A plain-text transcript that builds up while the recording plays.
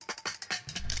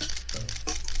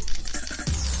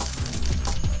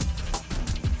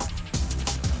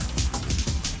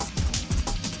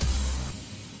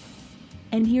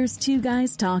And here's two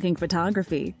guys talking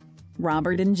photography,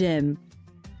 Robert and Jim.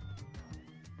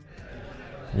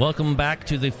 Welcome back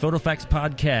to the PhotoFacts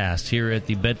podcast here at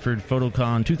the Bedford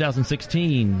PhotoCon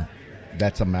 2016.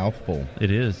 That's a mouthful.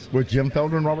 It is. With Jim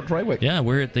Felder and Robert Trawick. Yeah,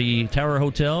 we're at the Tower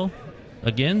Hotel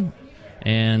again,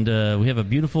 and we have a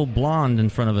beautiful blonde in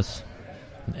front of us.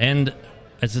 And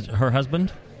is it her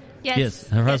husband? Yes.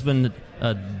 Her husband,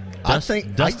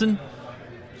 Dustin?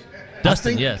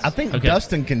 Dustin, yes. I think Okay.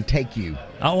 Dustin can take you.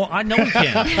 Oh, well, I know he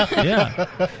can.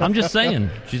 Yeah. I'm just saying.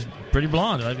 She's pretty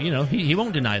blonde. You know, he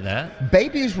won't deny that.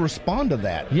 Babies respond to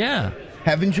that. Yeah.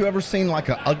 Haven't you ever seen like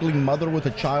an ugly mother with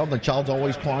a child? The child's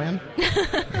always crying.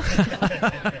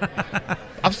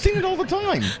 I've seen it all the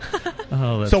time.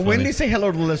 Oh, that's So funny. Wendy, say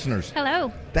hello to the listeners.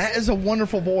 Hello. That is a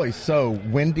wonderful voice. So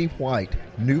Wendy White,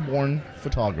 newborn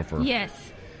photographer. Yes.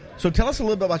 So tell us a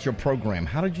little bit about your program.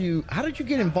 How did you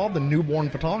get involved in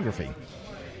newborn photography?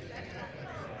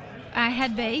 I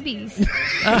had babies.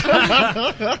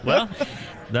 Well,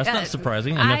 that's not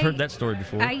surprising. I've heard that story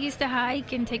before. I used to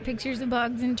hike and take pictures of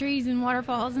bugs and trees and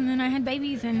waterfalls, and then I had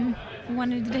babies and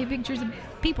wanted to take pictures of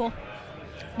people.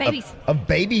 Babies. Of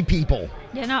baby people.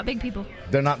 Yeah, not big people.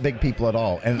 They're not big people at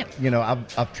all. And, No. you know,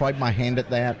 I've tried my hand at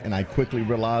that, and I quickly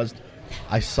realized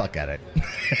I suck at it.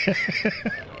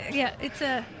 Yeah, it's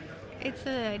a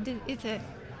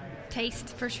taste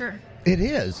for sure. It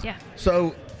is. Yeah.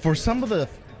 So for some of the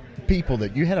people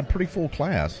that you had a pretty full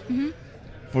class,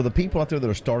 for the people out there that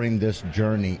are starting this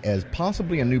journey as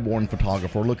possibly a newborn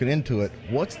photographer looking into it,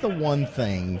 what's the one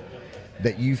thing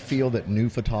that you feel that new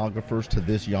photographers to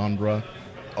this genre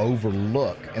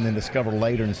overlook and then discover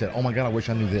later and said, oh my God, I wish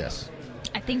I knew this?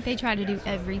 I think they try to do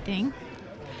everything.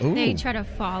 Ooh. They try to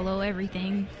follow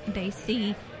everything. They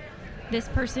see this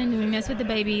person doing this with the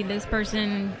baby, this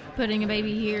person putting a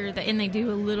baby here, and they do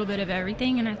a little bit of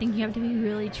everything. And I think you have to be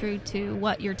really true to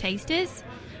what your taste is,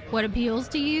 what appeals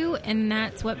to you, and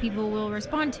that's what people will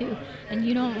respond to. And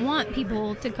you don't want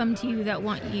people to come to you that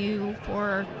want you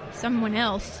for someone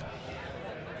else,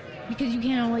 because you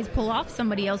can't always pull off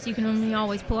somebody else. You can only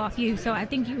always pull off you. So I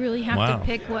think you really have Wow. to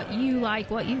pick what you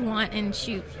like, what you want, and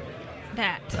shoot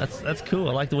that. That's cool.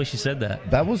 I like the way she said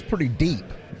that. That was pretty deep.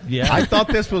 Yeah. I thought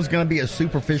this was going to be a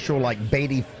superficial, like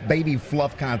baby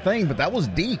fluff kind of thing, but that was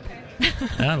deep.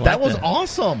 I like That was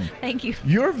awesome. Thank you.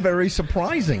 You're very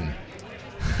surprising.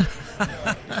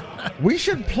 We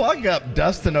should plug up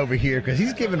Dustin over here because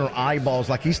he's giving her eyeballs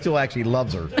like he still actually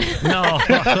loves her. No.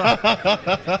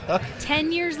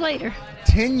 10 years later.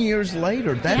 10 years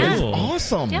later. That is Cool.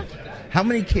 awesome. Yeah. How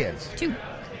many kids?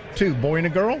 Two, boy and a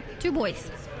girl? 2 boys.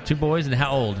 2 boys, and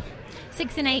how old?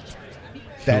 6 and 8.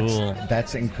 Cool.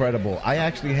 That's incredible. I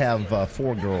actually have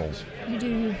 4 girls. You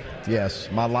do. Yes,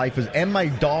 my life is, and my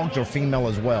dogs are female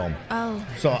as well. Oh.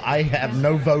 So I have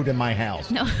no vote in my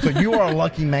house. No. So you are a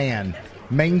lucky man.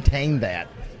 Maintain that.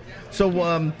 So,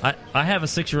 I have a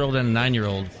 6-year-old and a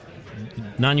 9-year-old.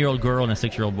 9-year-old girl and a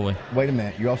 6-year-old boy. wait a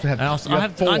minute. You also have, you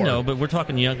have 4. I know, but we're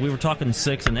talking young. We were talking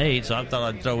 6 and 8, so I thought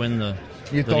I'd throw in the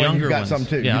younger got ones. some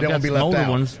too. Yeah, You I've don't got want to be some left older out.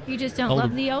 ones. You just don't Older-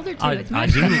 love the older two. I- It's I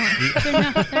much do.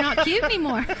 more. They're not cute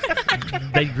anymore.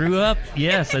 They grew up,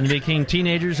 yes, and became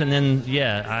teenagers, and then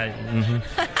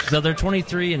So they're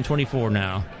 23 and 2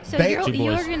 now. So Ba- you're Two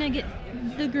boys. going to get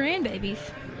the grandbabies.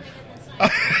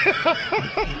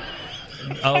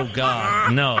 Oh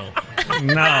God, no,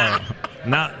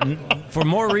 not for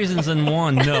more reasons than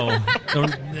one. No,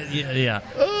 yeah.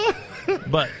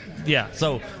 But yeah,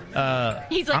 so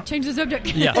He's like, change the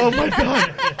subject. yeah. Oh my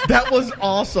God, that was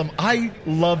awesome. I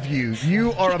love you.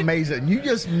 You are amazing. You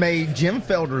just made Jim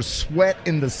Felder sweat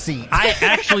in the seat. I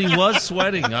actually was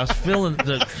sweating. I was feeling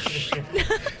the.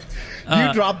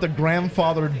 You dropped the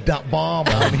grandfather bomb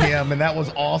on him, and that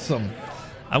was awesome.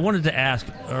 I wanted to ask,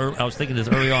 or I was thinking this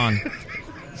early on.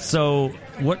 So,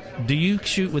 what do you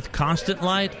shoot with constant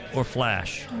light or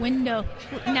flash? Window.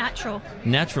 Natural.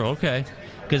 Natural, okay.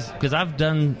 Because I've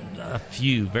done a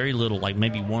few, very little, like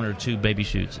maybe 1 or 2 baby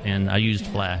shoots, and I used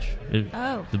flash.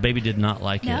 Oh. The baby did not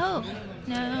like it. No.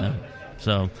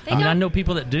 So, They I mean, I don't- know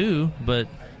people that do, but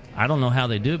I don't know how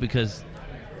they do it because,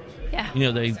 Yeah.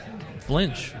 they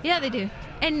flinch. Yeah, they do.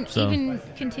 And So- even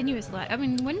continuous light. I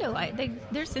mean, window light.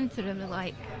 They're sensitive to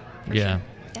light. for Yeah. sure.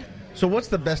 Yeah. So what's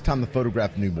the best time to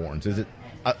photograph newborns? Is it?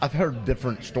 I've heard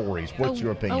different stories. What's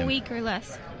your opinion? A week or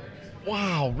less.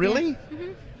 Wow, really?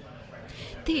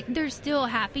 They're still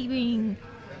happy being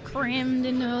crammed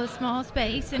into a small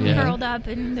space and Yeah. curled up,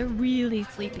 and they're really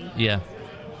sleepy. Yeah.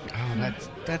 Oh,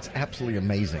 that's absolutely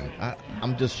amazing.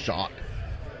 I'm just shocked.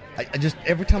 I just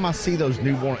every time I see those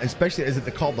newborn, especially is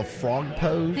it called the frog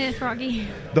pose? Froggy.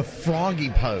 The froggy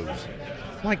pose.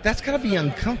 Like, that's got to be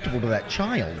uncomfortable to that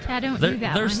child. I don't do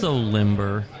that They're one. so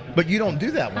limber. But you don't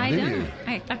do that one, I do don't. you?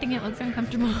 I think it looks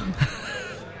uncomfortable.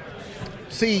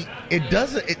 See, it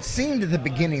doesn't. It seemed at the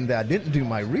beginning that I didn't do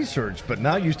my research, but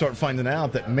now you start finding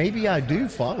out that maybe I do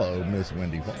follow Miss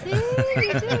Wendy See,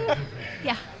 you do.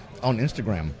 Yeah. on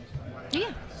Instagram,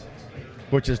 Yeah.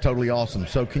 which is totally awesome.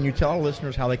 So can you tell our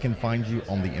listeners how they can find you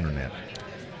on the internet?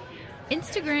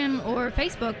 Instagram or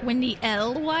Facebook, Wendy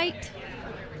L. White.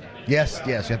 Yes,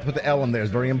 you have to put the L in there.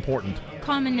 It's very important.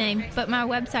 Common name, but my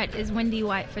website is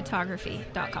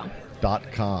wendywhitephotography.com.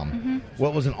 .com.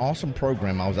 Well, it was an awesome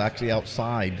program. I was actually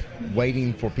outside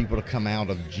waiting for people to come out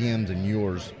of Jim's and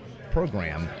yours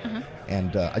program.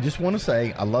 And I just want to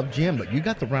say I love Jim, but you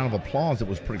got the round of applause. It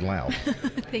was pretty loud.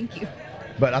 Thank you.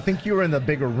 But I think you were in the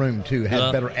bigger room, too. It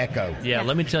had better echo. Yeah,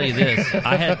 let me tell you this.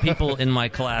 I had people in my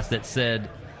class that said,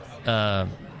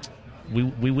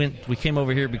 we came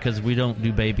over here because we don't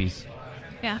do babies.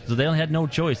 Yeah. So they had no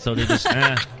choice. So they just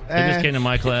they just came to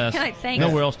my class. Like, thanks.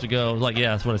 Nowhere else to go. I was like, yeah,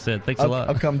 that's what I said. Thanks a lot.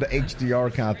 I'll come to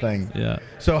HDR kind of thing. Yeah.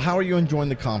 So how are you enjoying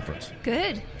the conference?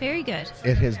 Good. Very good.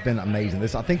 It has been amazing.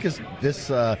 I think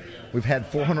we've had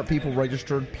 400 people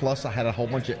registered, plus I had a whole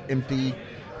bunch of empty,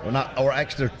 or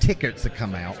extra tickets that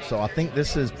come out. So I think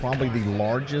this is probably the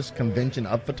largest convention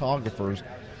of photographers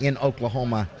in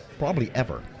Oklahoma probably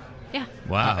ever. Yeah.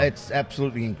 Wow. It's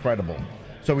absolutely incredible.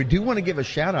 So we do want to give a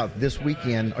shout out this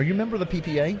weekend. Are you a member of the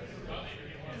PPA?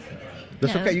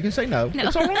 That's No. okay. You can say no. No.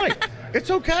 It's all right. It's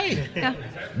okay. Yeah.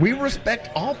 We respect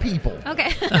all people.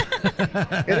 Okay.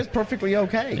 It is perfectly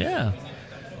okay. Yeah.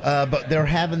 But they're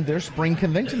having their spring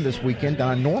convention this weekend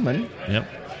down in Norman. Yep.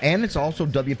 And it's also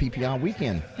WPPI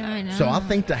weekend. I know. So I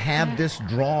think to have Yeah. this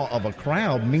draw of a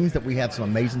crowd means that we have some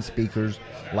amazing speakers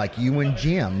like you and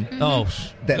Jim Oh.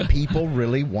 that people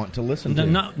really want to listen to.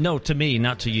 No, to me,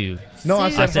 not to you. No, I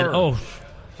Sue. said, I said, her. oh.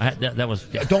 That was.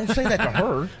 Yeah. Don't say that to her. That's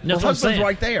Her what I'm husband's saying.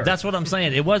 right there. That's what I'm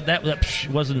saying. It was that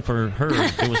wasn't for her.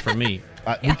 It was for me.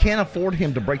 We can't afford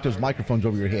him to break those microphones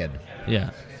over your head. Yeah.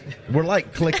 We're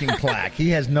like click and clack. He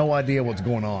has no idea what's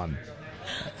going on.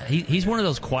 He's one of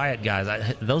those quiet guys.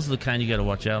 Those are the kind you got to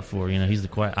watch out for. You know, he's the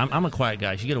quiet. I'm a quiet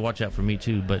guy. So you got to watch out for me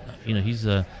too. But you know, he's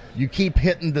You keep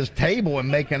hitting this table and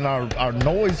making our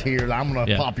noise here. I'm going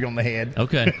to Yeah. pop you on the head.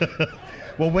 okay.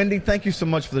 Well, Wendy, thank you so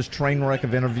much for this train wreck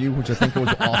of interview, which I think was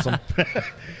awesome.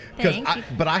 Thank you.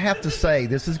 But I have to say,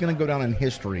 this is going to go down in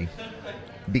history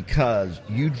because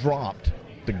you dropped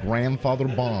the grandfather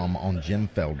bomb on Jim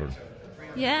Felder,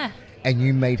 Yeah. and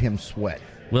you made him sweat.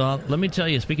 Well, let me tell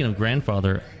you. Speaking of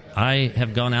grandfather, I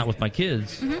have gone out with my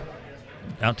kids,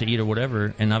 out to eat or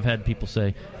whatever, and I've had people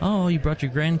say, "Oh, you brought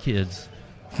your grandkids."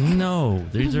 No,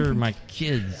 these are my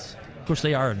kids. Of course,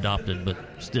 they are adopted, but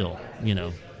still, you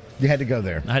know, You had to go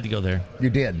there. I had to go there.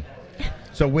 You did.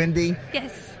 So, Wendy,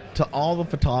 Yes. to all the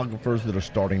photographers that are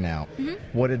starting out,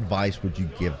 what advice would you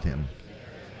give them?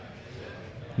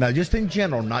 Now, just in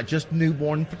general, not just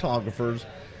newborn photographers,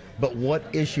 but what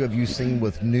issue have you seen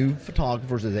with new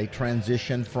photographers as they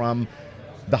transition from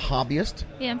the hobbyist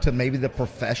Yeah. to maybe the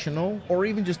professional, or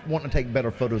even just wanting to take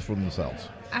better photos for themselves?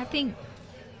 I think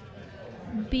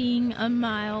being a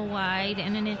mile wide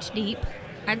and an inch deep,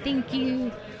 I think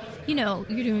you know,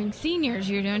 you're doing seniors,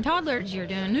 you're doing toddlers, you're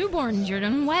doing newborns, you're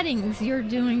doing weddings, you're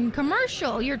doing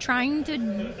commercial. You're trying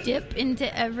to dip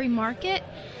into every market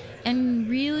and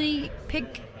really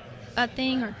pick a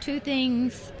thing or two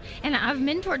things. And I've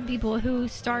mentored people who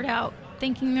start out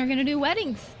thinking they're going to do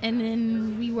weddings, and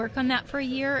then we work on that for a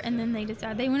year, and then they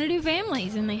decide they want to do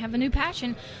families, and they have a new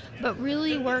passion. But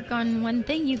really work on one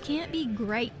thing. You can't be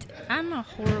great. I'm a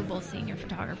horrible senior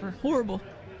photographer. Horrible.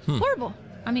 Horrible.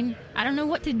 I mean, I don't know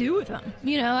what to do with them.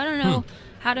 You know, I don't know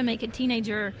how to make a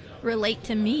teenager relate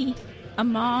to me, a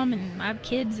mom, and I have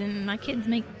kids, and my kids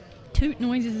make toot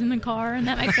noises in the car, and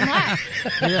that makes them laugh.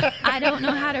 I don't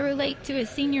know how to relate to a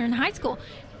senior in high school,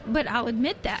 but I'll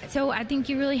admit that. So I think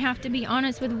you really have to be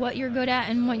honest with what you're good at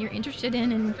and what you're interested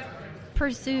in, and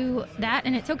pursue that.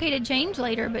 And it's okay to change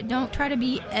later, but don't try to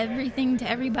be everything to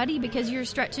everybody, because you're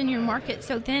stretching your market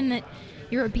so thin that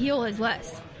your appeal is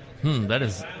less. That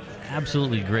is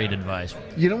absolutely great advice.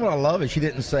 You know what I love is she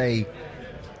didn't say,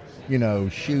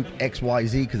 shoot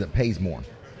XYZ because it pays more.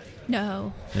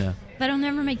 No, Yeah. that'll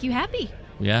never make you happy.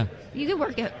 Yeah. You could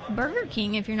work at Burger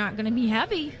King if you're not going to be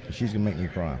happy. She's going to make me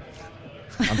cry.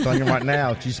 I'm telling you right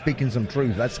now, she's speaking some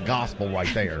truth. That's gospel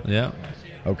right there. Yeah.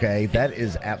 Okay, that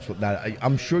is absolute. Now,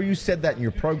 I'm sure you said that in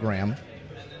your program.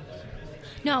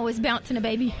 No, I was bouncing a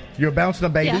baby. You're bouncing a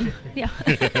baby? Yeah.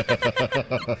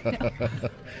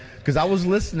 Because I was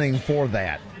listening for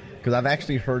that. Because I've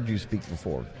actually heard you speak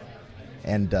before.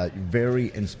 And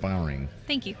very inspiring.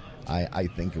 Thank you. I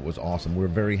think it was awesome. We're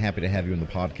very happy to have you on the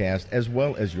podcast, as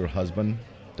well as your husband,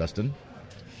 Dustin.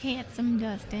 Handsome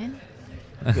Dustin.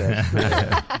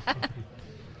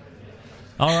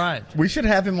 All right. We should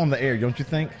have him on the air, don't you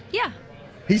think? Yeah.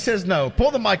 He says no.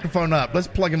 Pull the microphone up. Let's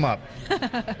plug him up.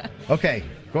 Okay,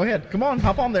 go ahead. Come on,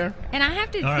 hop on there. And I have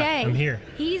to All right, say, I'm here.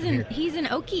 He's an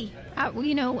Okie.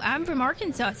 I'm from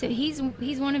Arkansas, so he's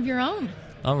one of your own.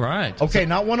 All right. Okay,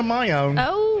 not one of my own.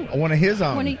 Oh. One of his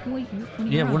own. One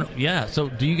of your own. Yeah. So,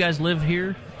 do you guys live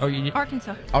here? Or you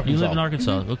Arkansas. You live in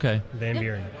Arkansas? Okay. Van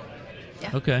Buren.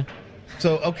 Yeah. Okay.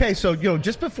 So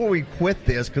just before we quit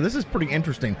this, because this is pretty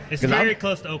interesting. It's 'cause very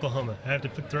close to Oklahoma. I have to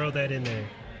throw that in there.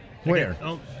 Where?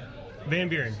 Van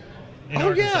Buren. in Oh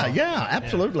Arkansas. yeah,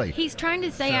 absolutely. He's trying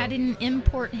to say I didn't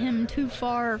import him too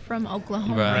far from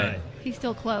Oklahoma. Right. He's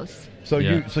still close. So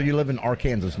Yeah. you live in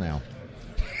Arkansas now.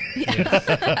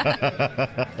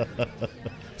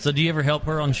 So, do you ever help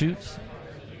her on shoots?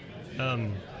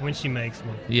 When she makes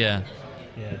me. Yeah.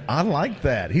 Yeah. I like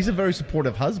that. He's a very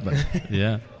supportive husband.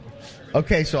 Yeah.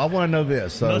 Okay, so I want to know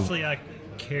this. So Mostly I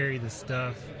carry the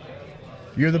stuff.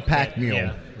 you're the pack mule,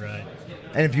 Yeah, right.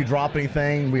 and if you drop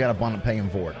anything, we got to bond up paying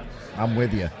for it. I'm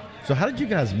with you. So how did you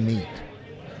guys meet?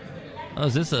 Oh,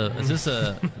 is this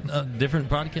a different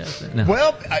podcast? No.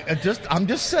 Well, I'm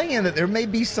just saying that there may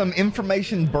be some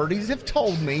information birdies have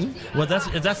told me. Well,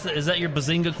 is that your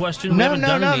Bazinga question? No.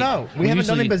 We We haven't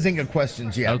done any usually- Bazinga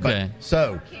questions yet. Okay.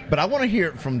 But I want to hear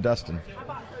it from Dustin.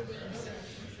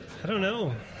 I don't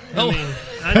know. Oh.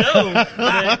 I know, but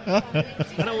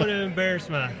I don't want to embarrass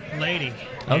my lady.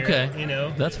 Here, Okay. You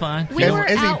know. That's fine. We As- were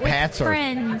as he out with pats her.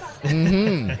 friends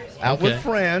Out Okay. with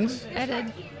friends. at a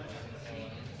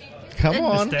Come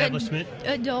on. Establishment.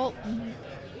 adult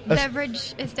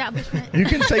beverage establishment. You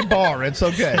can say bar. It's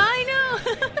okay. I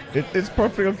know. It's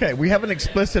perfectly okay. We have an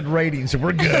explicit rating, so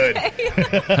we're good.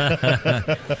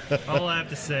 All I have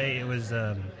to say, it was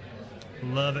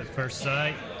love at first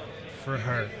sight for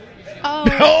her.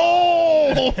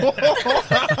 Oh,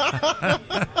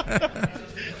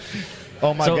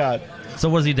 Oh my God. So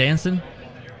was he dancing?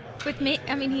 with me.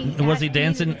 I mean, he Was he asked me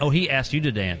dancing? to- Oh, he asked you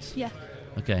to dance. Yeah.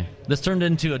 Okay. This turned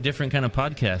into a different kind of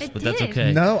podcast, It but that's did.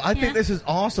 okay. No, I Yeah. think this is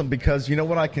awesome because you know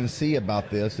what I can see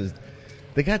about this is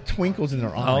they got twinkles in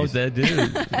their Oh, eyes. they do.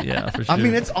 Yeah, for sure. I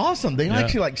mean, it's awesome. They Yeah.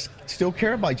 actually still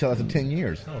care about each other after 10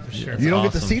 years. Oh, for sure. You don't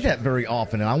get to awesome. see that very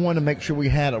often, and I wanted to make sure we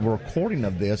had a recording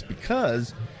of this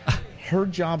because her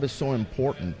job is so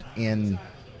important in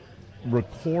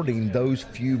recording those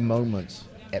few moments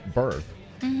at birth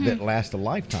that last a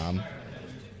lifetime.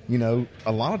 You know,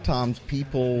 a lot of times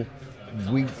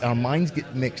our minds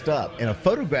get mixed up, and a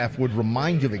photograph would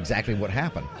remind you of exactly what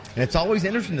happened. And it's always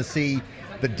interesting to see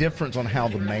the difference on how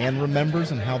the man remembers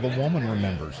and how the woman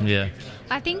remembers. Yeah.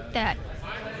 I think that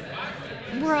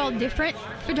we're all different.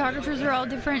 Photographers are all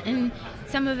different, and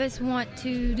some of us want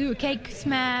to do a cake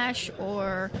smash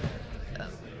or,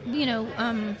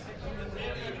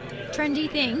 trendy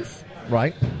things.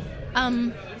 Right?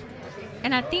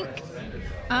 And I think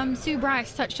Sue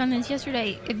Bryce touched on this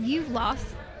yesterday. If you've lost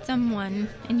someone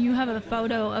and you have a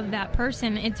photo of that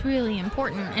person, it's really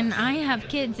important. And I have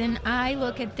kids, and I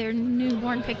look at their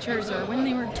newborn pictures or when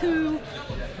they were 2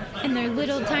 and their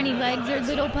little tiny legs, their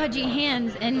little pudgy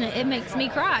hands, and it makes me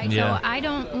cry. Yeah. So I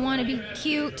don't want to be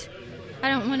cute. I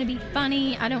don't want to be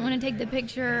funny. I don't want to take the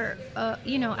picture. I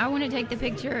want to take the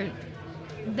picture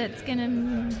that's going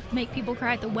to make people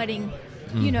cry at the wedding,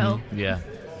 Yeah.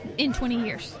 in 20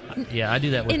 years. Yeah, I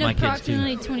do that with In my kids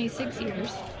approximately too. 26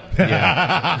 years.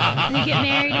 Yeah. They get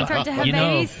married and start to have You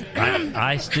know, babies.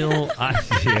 I still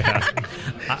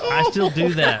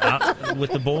do that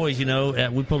with the boys.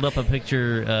 We pulled up a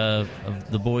picture of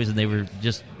the boys, and they were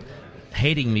just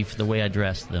hating me for the way I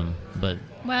dressed them. But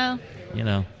Well, you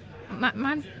know,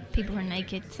 my people are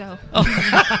naked, so.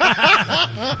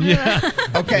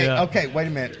 Okay, wait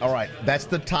a minute. All right, that's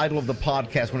the title of the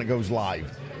podcast when it goes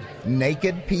live.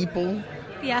 Naked people.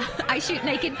 Yeah, I shoot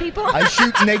naked people. I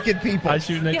shoot naked people. I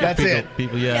shoot naked That's people. it.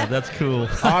 People, yeah, that's cool.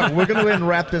 All right, we're going to go ahead and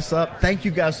wrap this up. Thank you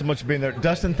guys so much for being there.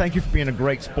 Dustin, thank you for being a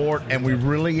great sport, and we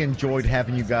really enjoyed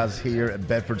having you guys here at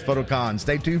Bedford's PhotoCon.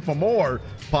 Stay tuned for more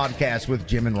podcasts with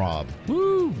Jim and Rob.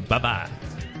 Woo! Bye bye.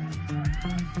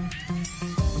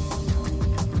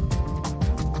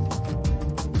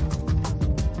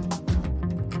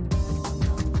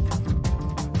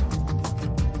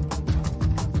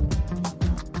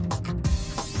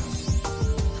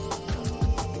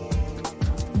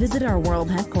 Visit our world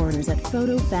headquarters at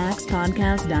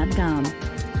photofaxpodcast.com.